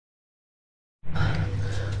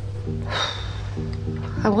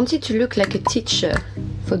I wanted to look like a teacher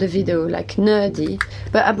for the video, like nerdy,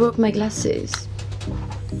 but I broke my glasses.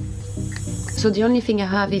 So the only thing I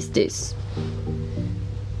have is this.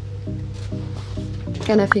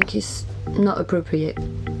 And I think it's not appropriate,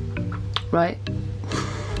 right?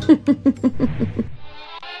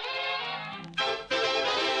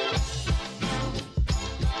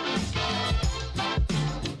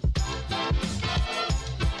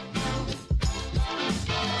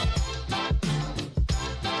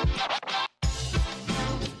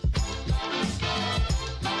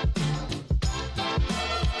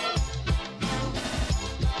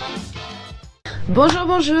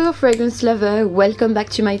 Bonjour fragrance lover, welcome back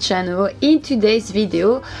to my channel. In today's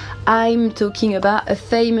video I'm talking about a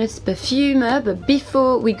famous perfumer, but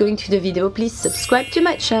before we go into the video, please subscribe to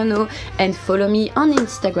my channel and follow me on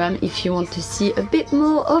Instagram if you want to see a bit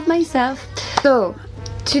more of myself. So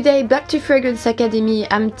today, back to Fragrance Academy,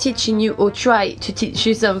 I'm teaching you, or try to teach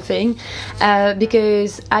you something,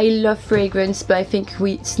 because I love fragrance, but I think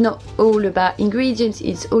it's not all about ingredients,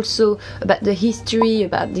 it's also about the history,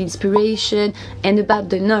 about the inspiration, and about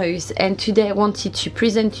the nose. And today I wanted to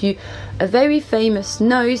present you a very famous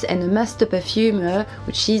nose and a master perfumer,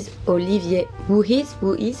 which is Olivier, who is?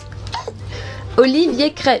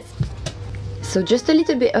 Olivier Cresp. So just a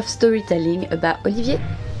little bit of storytelling about Olivier.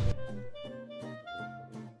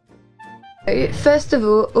 First of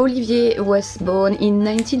all, Olivier was born in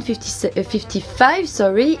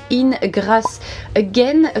 1955 in Grasse.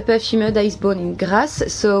 Again, a perfumer that is born in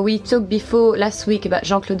Grasse. So we talked before last week about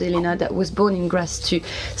Jacques Ellena that was born in Grasse too.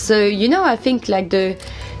 So you know, I think like it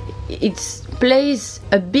plays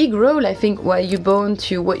a big role, I think, while you're born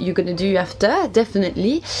to what you're gonna do after,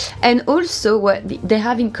 definitely. And also what they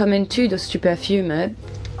have in common too, those two perfumers,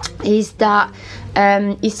 is that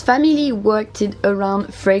his family worked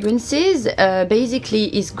around fragrances. Basically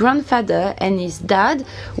his grandfather and his dad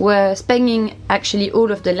were spending actually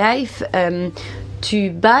all of their life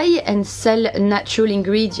to buy and sell natural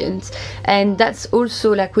ingredients, and that's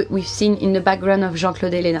also like what we've seen in the background of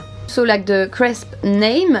Jean-Claude Ellena. So like the Cresp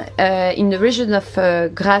name in the region of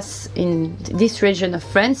Grasse, in this region of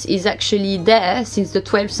France, is actually there since the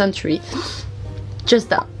 12th century, just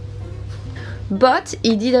that. But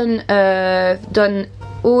he didn't done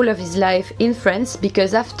all of his life in France,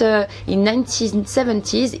 because after, in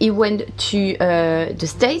 1970s, he went to the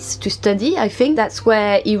States to study. I think that's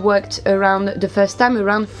where he worked around the first time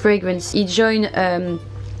around fragrance. He joined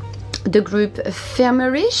the group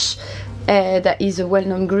Perfumer, that is a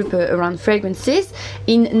well-known group around fragrances,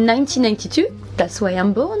 in 1992. That's why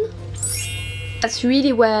I'm born. That's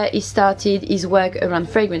really where he started his work around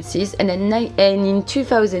fragrances, and then in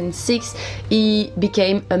 2006 he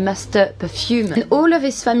became a master perfumer. And all of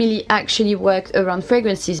his family actually worked around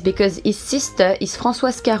fragrances, because his sister is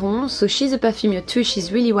Françoise Caron, so she's a perfumer too,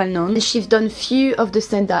 she's really well known. And she's done few of the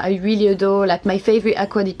scents that I really adore, like my favorite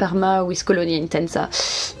Acqua di Parma with Colonia Intensa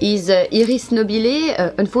is Iris Nobile.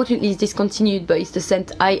 Unfortunately it's discontinued, but it's the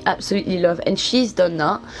scent I absolutely love, and she's done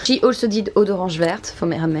that. She also did Eau d'Orange Verte from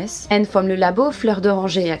Hermès, and from Le Labo, Fleur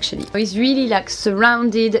d'Oranger actually. So he's really like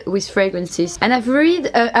surrounded with fragrances. And I've read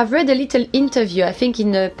a little interview, I think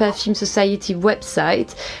in the Perfume Society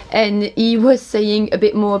website, and he was saying a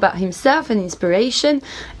bit more about himself and inspiration,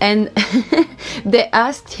 and they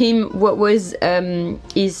asked him what was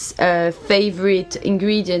his favorite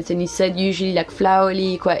ingredient, and he said usually like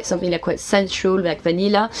flowery, something like quite sensual, like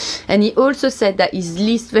vanilla. And he also said that his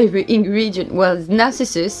least favorite ingredient was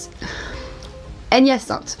narcissus and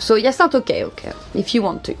hyacinthe. So hyacinthe, okay, if you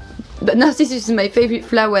want to. But narcissus is my favorite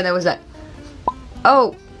flower, and I was like,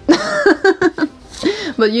 oh.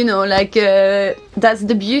 But you know, like that's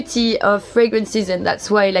the beauty of fragrances, and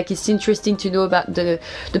that's why like it's interesting to know about the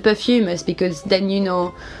perfumers, because then you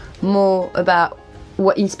know more about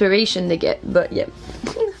what inspiration they get. But yeah,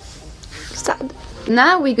 sad.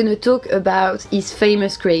 Now we're gonna talk about his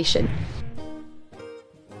famous creation.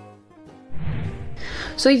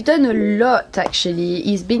 So he's done a lot actually.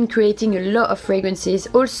 He's been creating a lot of fragrances.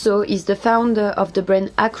 Also, he's the founder of the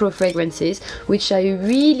brand Acro Fragrances, which I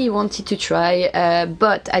really wanted to try,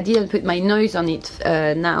 but I didn't put my nose on it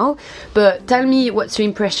now. But tell me what's your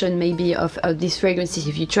impression maybe of these fragrances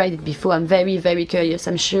if you tried it before. I'm very, very curious.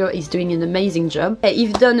 I'm sure he's doing an amazing job.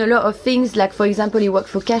 He's done a lot of things, like for example, he worked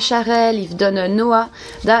for Cacharel. He's done a Noah.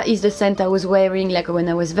 That is the scent I was wearing like when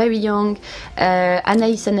I was very young.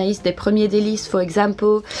 Anaïs, des Premiers Délices, for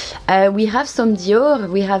example. We have some Dior,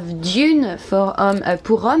 we have Dune for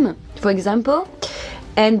pour Homme, for example.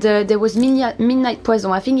 And there was Midnight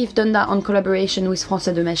Poison. I think you've done that on collaboration with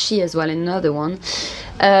François de Machy as well, another one.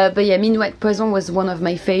 But yeah, Midnight Poison was one of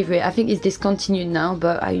my favorite. I think it's discontinued now,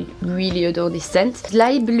 but I really adore this scent.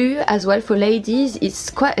 Light Blue as well for ladies.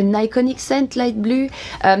 It's quite an iconic scent, Light Blue.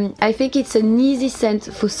 I think it's an easy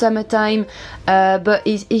scent for summertime, but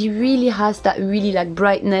it really has that really like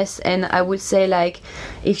brightness, and I would say like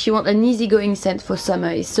if you want an easygoing scent for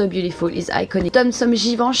summer, it's so beautiful, it's iconic. Done some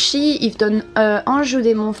Givenchy. You've done Anjou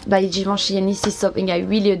des Monts by Givenchy, and this is something I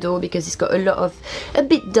really adore because it's got a lot of a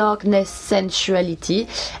bit darkness, sensuality.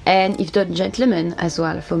 And you've done Gentleman as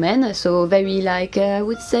well for men, so very like I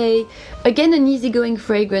would say again an easygoing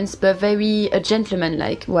fragrance, but very a gentleman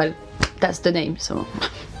like. Well, that's the name, so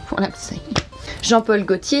what I have to say. Jean-Paul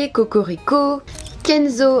Gaultier, Cocorico.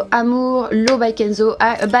 Kenzo Amour, L'eau by Kenzo.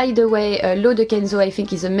 By the way, L'eau de Kenzo I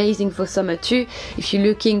think is amazing for summer too. If you're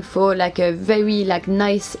looking for like a very like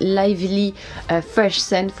nice, lively, fresh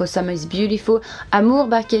scent for summer, is beautiful. Amour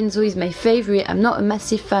by Kenzo is my favorite. I'm not a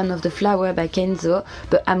massive fan of the flower by Kenzo,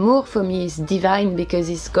 but Amour for me is divine because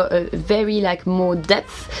it's got a very like more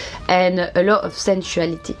depth and a lot of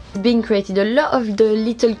sensuality. Being created, a lot of the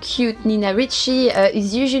little cute Nina Ricci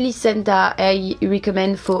is usually scent that I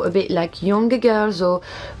recommend for a bit like younger girls,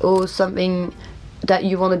 or something that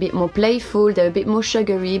you want a bit more playful. They're a bit more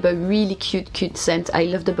sugary, but really cute scent. I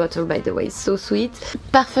love the bottle, by the way, it's so sweet.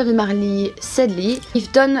 Parfum de Marly Sedley.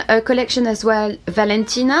 We've done a collection as well,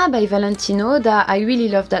 Valentina by Valentino, that I really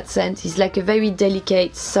love that scent. It's like a very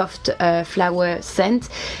delicate, soft flower scent.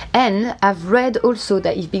 And I've read also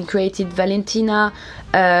that it's been created Valentina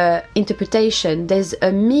interpretation. There's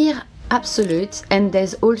a Myrrh Absolute and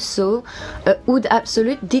there's also a Oud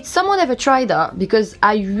Absolute. Did someone ever try that? Because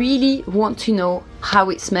I really want to know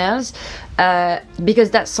how it smells,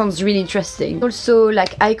 because that sounds really interesting. Also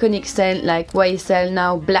like iconic scent like YSL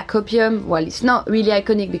now, Black Opium. Well, it's not really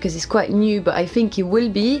iconic because it's quite new, but I think it will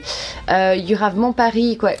be. You have Mon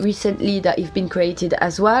Paris quite recently that have been created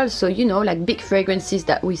as well, so you know, like big fragrances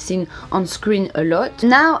that we've seen on screen a lot.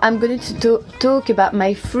 Now I'm going to talk about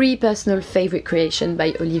my 3 personal favorite creation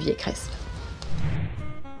by Olivier Cresp.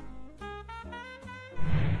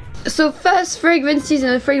 So first fragrances,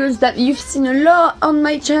 and a fragrance that you've seen a lot on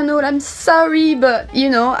my channel. I'm sorry, but you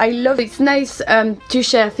know, I love it. It's nice to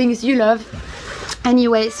share things you love.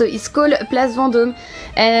 Anyway, so it's called Place Vendôme,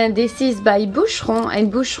 and this is by Boucheron,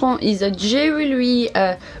 and Boucheron is a jewelry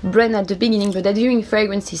brand at the beginning, but they're doing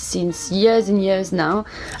fragrances since years and years now.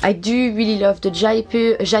 I do really love the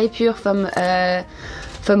Jaipur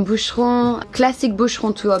from Boucheron. Classic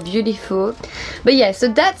Boucheron too are beautiful. But yeah, so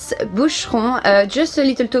that's Boucheron. Just a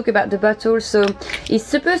little talk about the bottle. So it's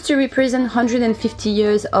supposed to represent 150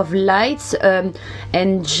 years of lights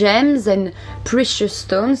and gems and precious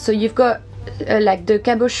stones. So you've got like the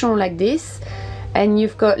cabochon like this, and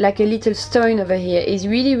you've got like a little stone over here. It's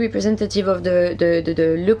really representative of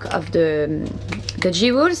the look of the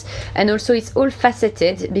jewels, and also it's all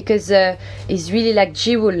faceted because it's really like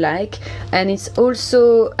jewel like, and it's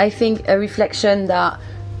also I think a reflection that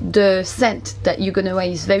the scent that you're gonna wear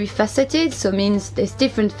is very faceted, so means there's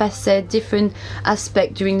different facets, different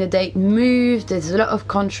aspects during the day, move, there's a lot of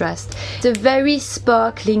contrast. It's a very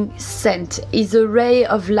sparkling scent, it's a ray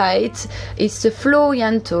of light, it's a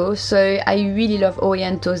Florianto, so I really love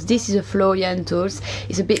Orientals. This is a Floriantos,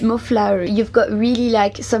 it's a bit more flowery. You've got really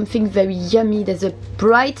like something very yummy, there's a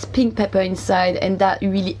bright pink pepper inside, and that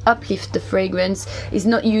really uplifts the fragrance. It's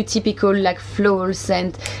not your typical like floral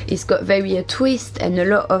scent, it's got very a twist and a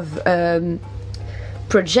lot of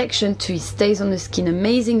projection to it, stays on the skin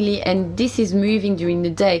amazingly, and this is moving during the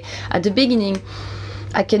day. At the beginning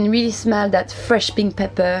I can really smell that fresh pink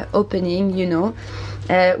pepper opening, you know,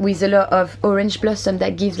 with a lot of orange blossom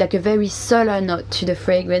that gives like a very solar note to the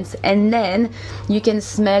fragrance, and then you can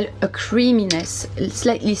smell a creaminess,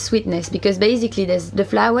 slightly sweetness, because basically there's the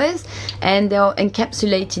flowers and they're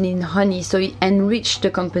encapsulated in honey, so it enriches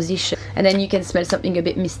the composition, and then you can smell something a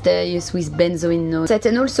bit mysterious with benzoin notes.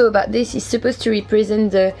 And also about this, is supposed to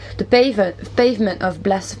represent the pavement of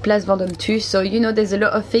Place Vendôme too, so you know, there's a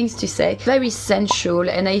lot of things to say. Very sensual,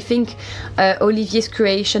 and I think Olivier's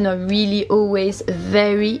creation are really always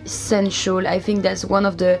very sensual. I think that's one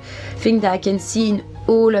of the things that I can see in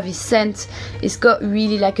all of his scents. It's got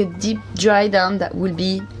really like a deep dry down that will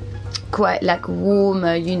be quite like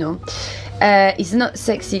warmer, you know. It's not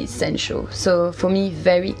sexy, it's sensual, so for me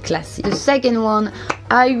very classy. The second one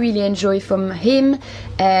I really enjoy from him.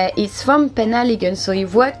 It's from Penhaligon, so he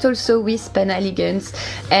worked also with Penhaligons,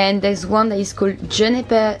 and there's one that is called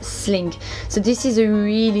Juniper Sling. So this is a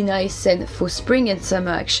really nice scent for spring and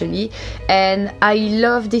summer actually, and I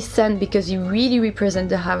love this scent because it really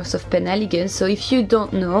represents the house of Penhaligons. So if you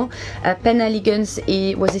don't know, Penhaligons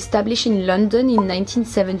was established in London in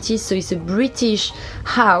 1970, so it's a British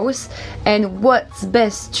house, and what's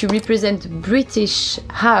best to represent British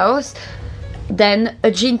house than a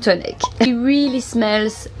gin tonic. It really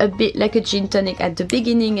smells a bit like a gin tonic at the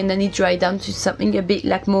beginning, and then it dries down to something a bit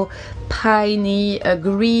like more piney, a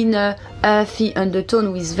greener, earthy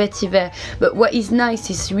undertone with vetiver. But what is nice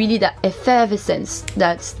is really that effervescence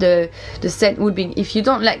that's the scent would bring. If you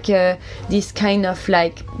don't like this kind of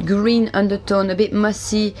like green undertone, a bit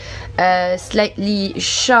mossy, slightly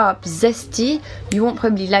sharp, zesty, you won't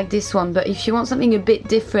probably like this one. But if you want something a bit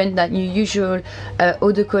different than your usual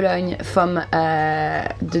eau de cologne from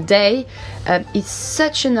the day, it's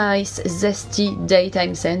such a nice zesty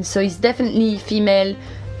daytime scent. So it's definitely female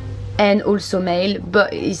and also male,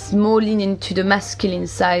 but it's more leaning to the masculine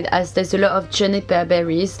side, as there's a lot of juniper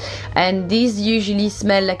berries, and these usually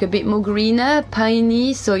smell like a bit more greener,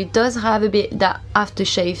 piney, so it does have a bit that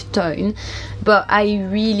aftershave tone. But I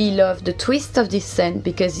really love the twist of this scent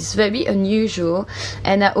because it's very unusual,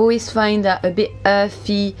 and I always find that a bit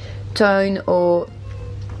earthy tone or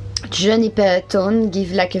juniper tone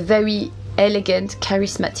give like a very elegant,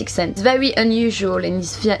 charismatic scent. It's very unusual and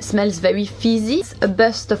it smells very fizzy. It's a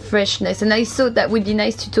burst of freshness, and I thought that would be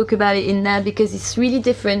nice to talk about it in there because it's really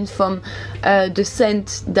different from the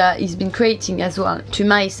scent that he's been creating as well, to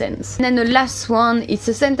my sense. And then the last one, it's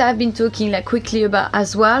a scent I've been talking like quickly about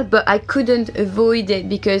as well, but I couldn't avoid it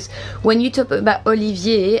because when you talk about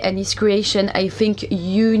Olivier and his creation, I think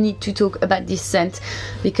you need to talk about this scent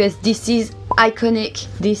because this is iconic.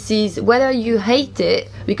 This is, whether you hate it,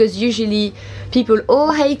 because usually people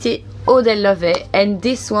all hate it or they love it, and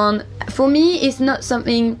this one for me is not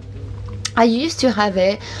something I used to have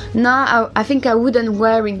it. Now I think I wouldn't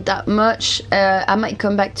wear it that much. I might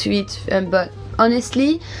come back to it, but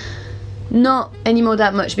honestly not anymore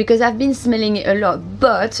that much because I've been smelling it a lot.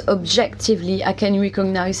 But objectively I can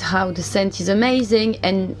recognize how the scent is amazing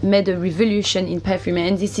and made a revolution in perfumery,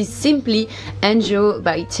 and this is simply Angel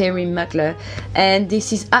by Thierry Mugler, and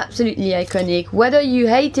this is absolutely iconic. Whether you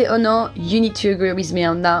hate it or not, you need to agree with me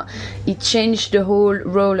on that. It changed the whole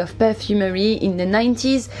role of perfumery in the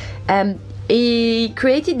 90s. He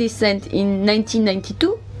created this scent in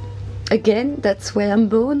 1992. Again, that's where I'm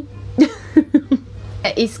born.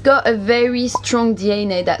 It's got a very strong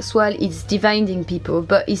DNA, that's why it's dividing people,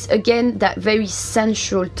 but it's again that very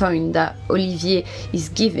sensual tone that Olivier is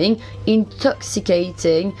giving,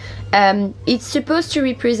 intoxicating. It's supposed to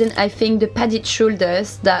represent, I think, the padded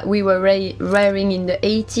shoulders that we were wearing in the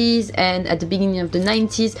 80s and at the beginning of the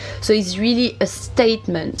 90s, so it's really a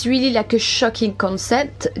statement. It's really like a shocking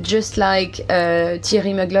concept, just like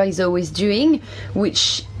Thierry Mugler is always doing,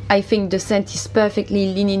 which I think the scent is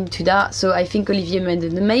perfectly leaning to that. So I think Olivier made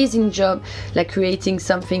an amazing job like creating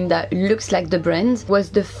something that looks like the brand. Was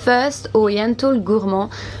the first Oriental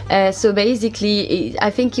gourmand. So basically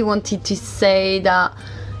I think he wanted to say that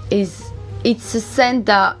it's a scent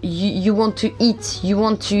that you want to eat, you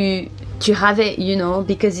want to have it, you know,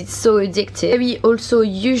 because it's so addictive. Very also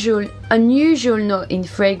unusual note in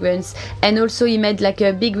fragrance, and also he made like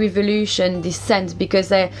a big revolution this scent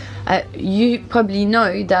because you probably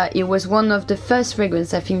know that it was one of the first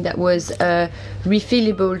fragrance, I think, that was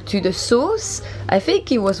refillable to the source. I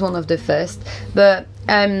think it was one of the first, but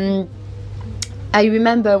I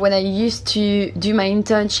remember when I used to do my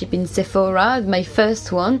internship in Sephora, my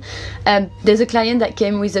first one, there's a client that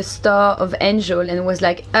came with a star of Angel and was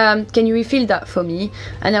like, can you refill that for me?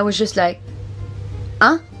 And I was just like,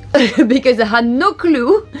 huh? Because I had no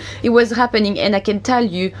clue it was happening, and I can tell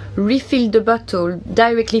you, refill the bottle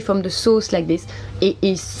directly from the source like this, it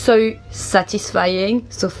is so satisfying,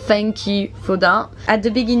 so thank you for that. At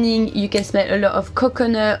the beginning you can smell a lot of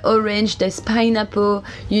coconut, orange, there's pineapple,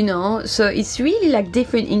 you know, so it's really like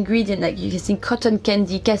different ingredients, like you can see cotton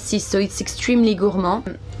candy, cassis, so it's extremely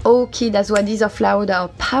gourmand. Orchid as well, these are flowers that are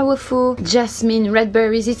powerful, jasmine, red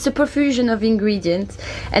berries, it's a profusion of ingredients.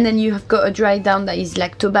 And then you have got a dry down that is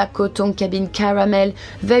like tobacco, tonka bean, caramel,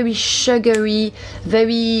 very sugary,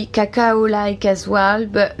 very cacao like as well,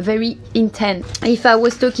 but very intense. If I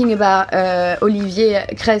was talking about Olivier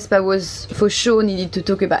Cresp, I was for sure needed to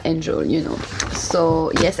talk about Angel, you know.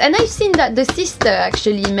 So yes, and I've seen that the sister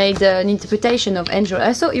actually made an interpretation of Angel.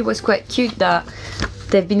 I thought it was quite cute that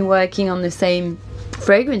they've been working on the same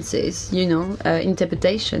fragrances, you know,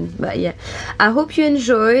 interpretation. But yeah, I hope you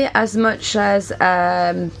enjoy as much as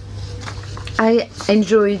I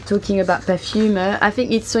enjoy talking about perfumer. I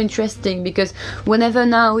think it's so interesting because whenever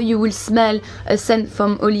now you will smell a scent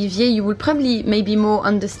from Olivier, you will probably maybe more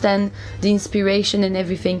understand the inspiration and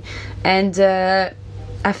everything. And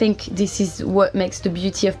I think this is what makes the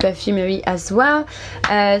beauty of perfumery as well.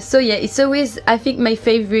 So yeah, it's always, I think, my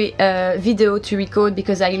favorite video to record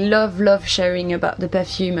because I love sharing about the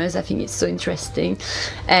perfumers. I think it's so interesting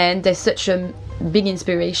and there's such a big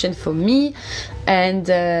inspiration for me, and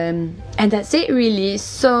that's it really.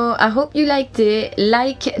 So I hope you liked it.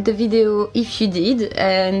 Like the video if you did,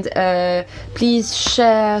 and please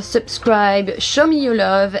share, subscribe, show me your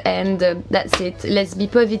love, and that's it. Let's be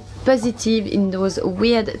positive in those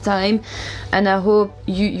weird times, and I hope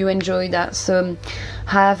you enjoy that. So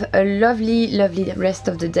have a lovely rest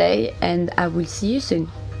of the day, and I will see you soon.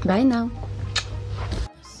 Bye now.